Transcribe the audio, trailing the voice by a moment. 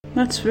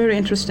That's very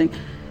interesting.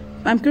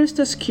 I'm curious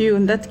to ask you,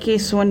 in that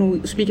case, when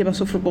we speak about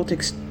soft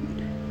robotics,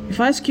 if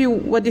I ask you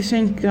what do you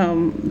think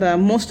the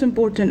most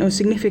important or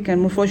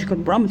significant morphological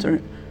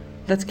parameter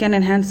that can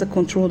enhance the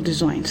control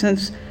design,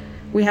 since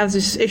we have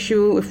this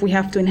issue if we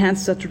have to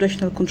enhance the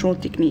traditional control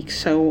techniques.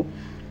 So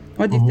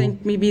what do you Mhm.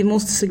 think maybe the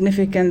most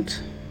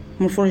significant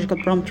morphological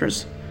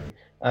parameters?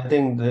 I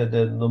think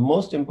the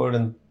most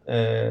important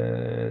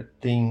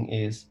thing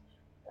is,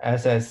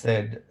 as I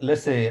said,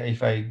 let's say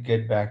if I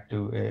get back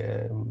to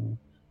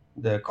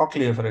the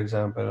cochlea, for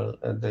example,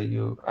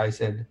 I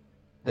said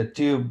the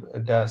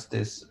tube does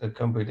this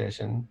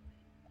computation,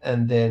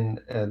 and then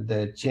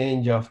the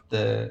change of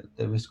the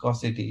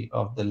viscosity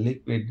of the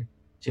liquid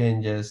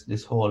changes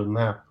this whole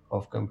map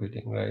of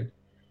computing, right?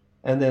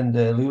 And then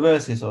the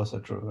reverse is also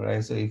true,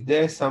 right? So if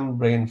there's some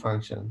brain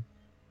function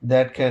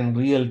that can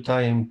real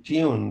time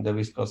tune the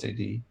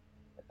viscosity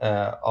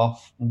of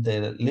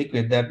the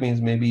liquid, that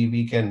means maybe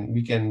we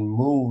can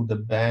move the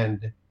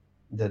band,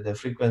 the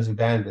frequency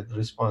bandwidth,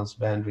 response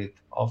bandwidth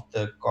of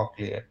the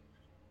cochlea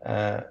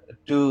uh,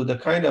 to the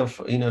kind of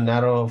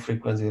narrow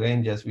frequency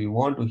ranges we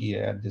want to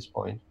hear at this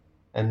point,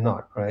 and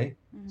not right.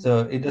 So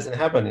it doesn't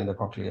happen in the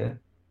cochlea,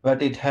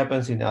 but it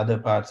happens in other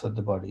parts of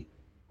the body.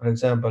 For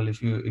example,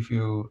 if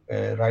you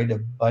ride a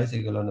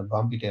bicycle on a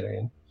bumpy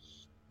terrain,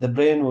 the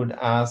brain would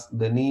ask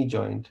the knee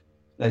joint,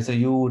 like, so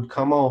you would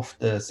come off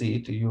the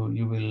seat,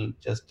 you will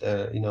just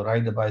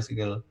ride the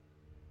bicycle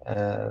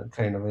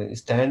kind of a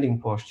standing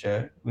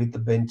posture with the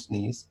bent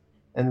knees,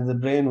 and the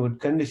brain would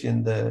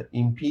condition the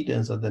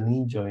impedance of the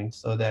knee joint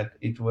so that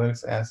it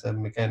works as a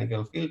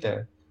mechanical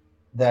filter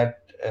that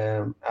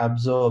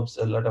absorbs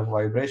a lot of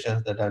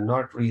vibrations that are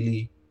not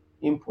really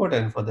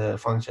important for the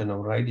function of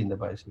riding the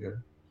bicycle.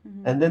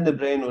 And then the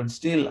brain would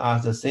still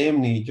ask the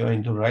same knee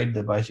joint to ride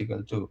the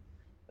bicycle too,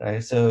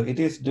 right? So it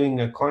is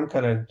doing a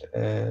concurrent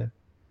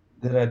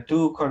there are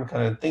two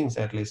concurrent things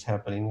at least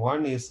happening.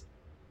 One is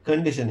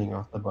conditioning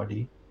of the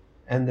body,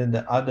 and then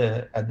the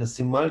other at the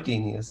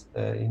simultaneous,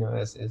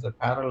 as a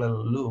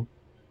parallel loop,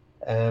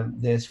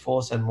 there's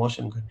force and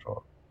motion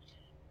control.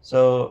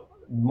 So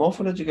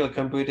morphological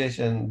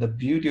computation, the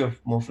beauty of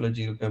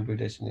morphological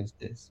computation is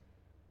this,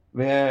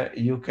 where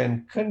you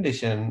can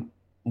condition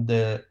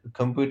the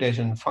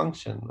computation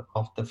function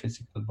of the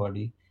physical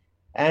body,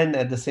 and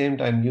at the same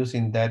time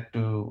using that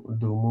to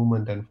do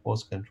movement and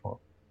force control.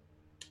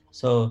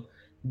 So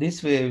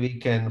this way we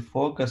can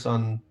focus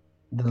on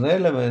the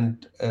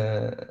relevant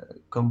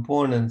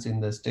components in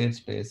the state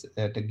space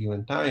at a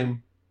given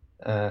time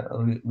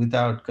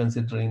without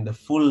considering the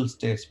full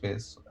state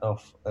space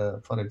of,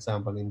 for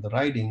example, in the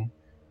riding,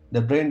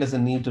 the brain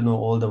doesn't need to know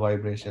all the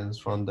vibrations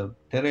from the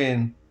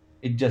terrain.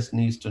 It just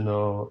needs to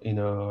know,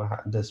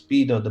 the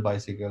speed of the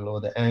bicycle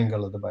or the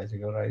angle of the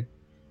bicycle, right?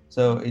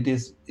 So it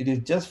is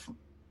just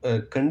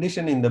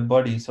conditioning the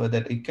body so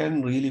that it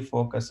can really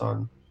focus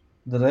on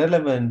the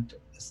relevant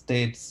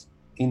states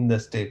in the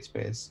state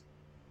space,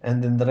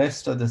 and then the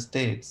rest of the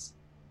states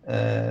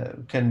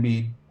can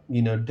be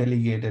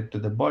delegated to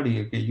the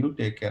body. Okay, you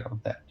take care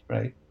of that,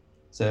 right?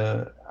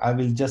 So I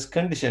will just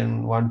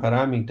condition one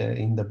parameter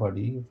in the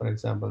body, for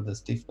example the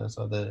stiffness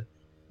or the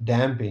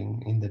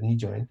damping in the knee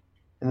joint,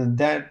 and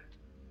then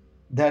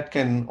that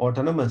can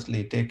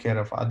autonomously take care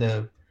of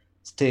other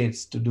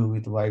states to do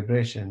with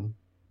vibration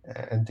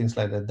and things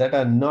like that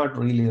are not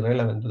really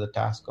relevant to the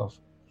task of.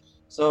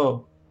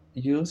 So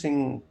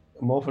using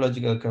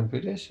morphological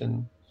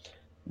computation,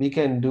 we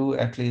can do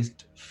at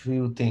least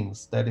few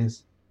things. That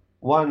is,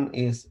 one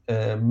is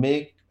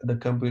make the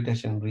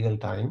computation real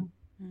time,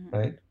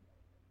 right?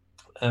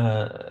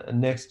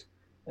 Next,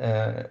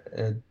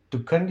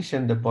 to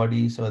condition the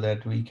body so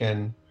that we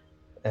can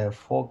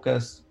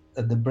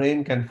the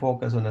brain can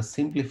focus on a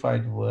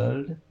simplified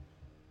world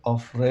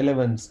of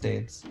relevant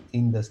states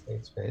in the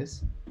state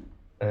space,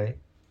 right?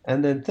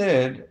 And then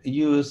third,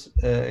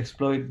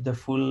 exploit the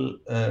full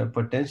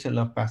potential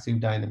of passive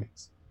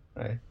dynamics,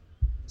 right?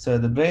 So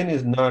the brain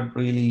is not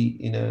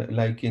really,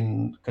 like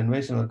in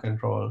conventional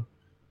control,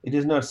 it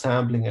is not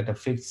sampling at a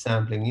fixed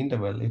sampling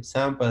interval. It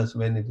samples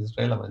when it is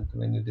relevant,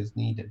 when it is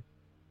needed.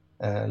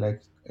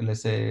 Like,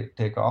 let's say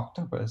take an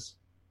octopus.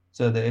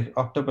 So the if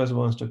octopus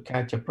wants to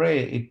catch a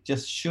prey, it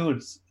just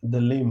shoots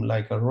the limb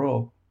like a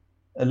rope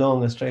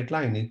along a straight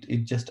line.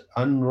 It just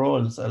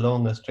unrolls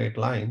along a straight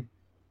line,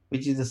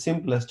 which is the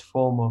simplest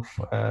form of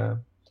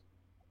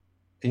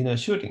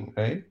shooting,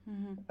 right?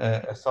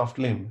 A soft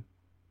limb.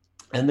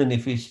 And then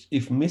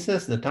if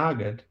misses the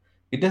target,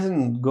 it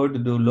doesn't go to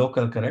do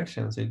local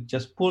corrections. It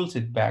just pulls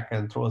it back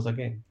and throws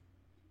again.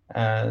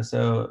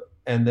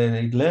 And then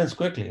it learns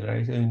quickly,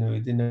 right? So,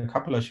 within a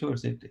couple of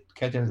shoots, it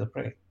catches the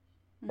prey.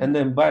 And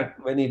then, but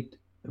when it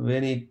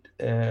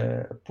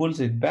pulls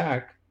it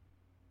back,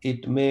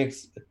 it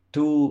makes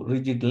two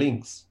rigid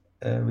links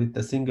with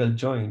a single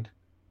joint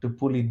to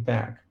pull it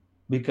back,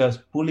 because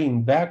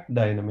pulling back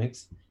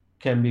dynamics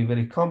can be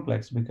very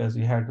complex because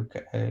you have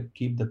to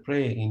keep the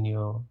prey in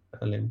your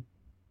limb.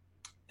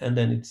 And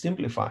then it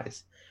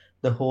simplifies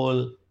the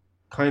whole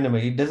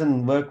kinematic. It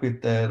doesn't work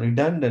with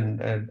redundant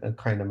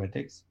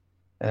kinematics.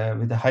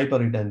 with a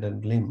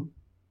hyper-redundant limb,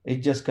 it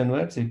just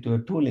converts it to a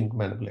two-link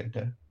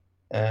manipulator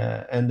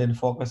and then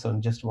focus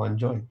on just one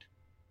joint,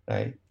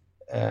 right?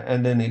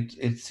 And then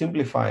it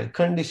simplifies,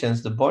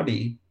 conditions the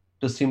body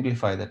to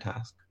simplify the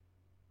task.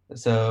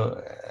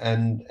 So,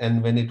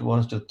 and when it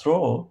wants to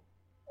throw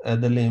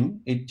the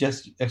limb, it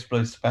just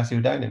exploits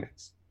passive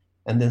dynamics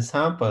and then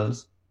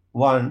samples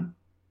one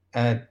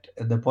at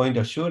the point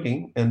of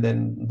shooting, and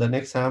then the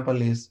next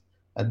sample is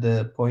at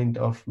the point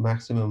of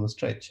maximum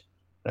stretch,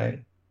 right?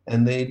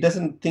 And then it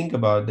doesn't think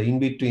about the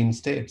in-between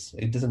states.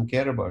 It doesn't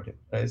care about it,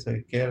 right? So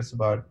it cares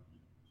about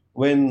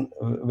when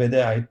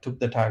whether I took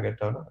the target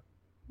or not.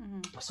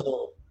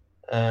 So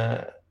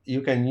uh,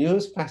 you can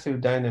use passive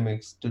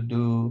dynamics to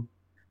do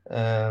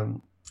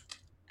um,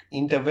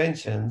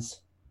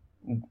 interventions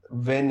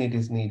when it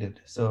is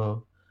needed.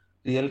 So,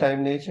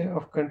 real-time nature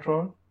of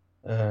control,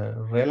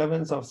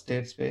 relevance of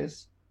state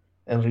space,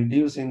 and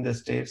reducing the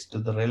states to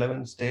the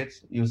relevant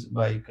states used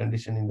by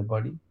conditioning the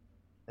body.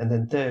 And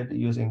then third,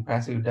 using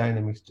passive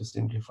dynamics to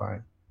simplify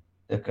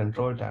the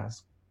control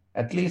task.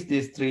 At least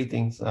these three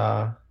things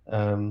are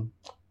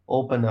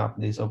open up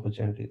these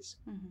opportunities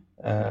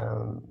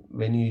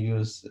when you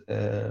use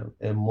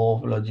a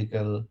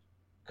morphological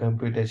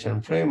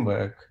computation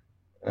framework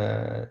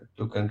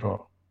to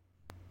control.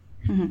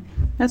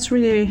 That's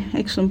really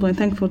excellent point.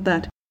 Thank you for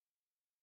that.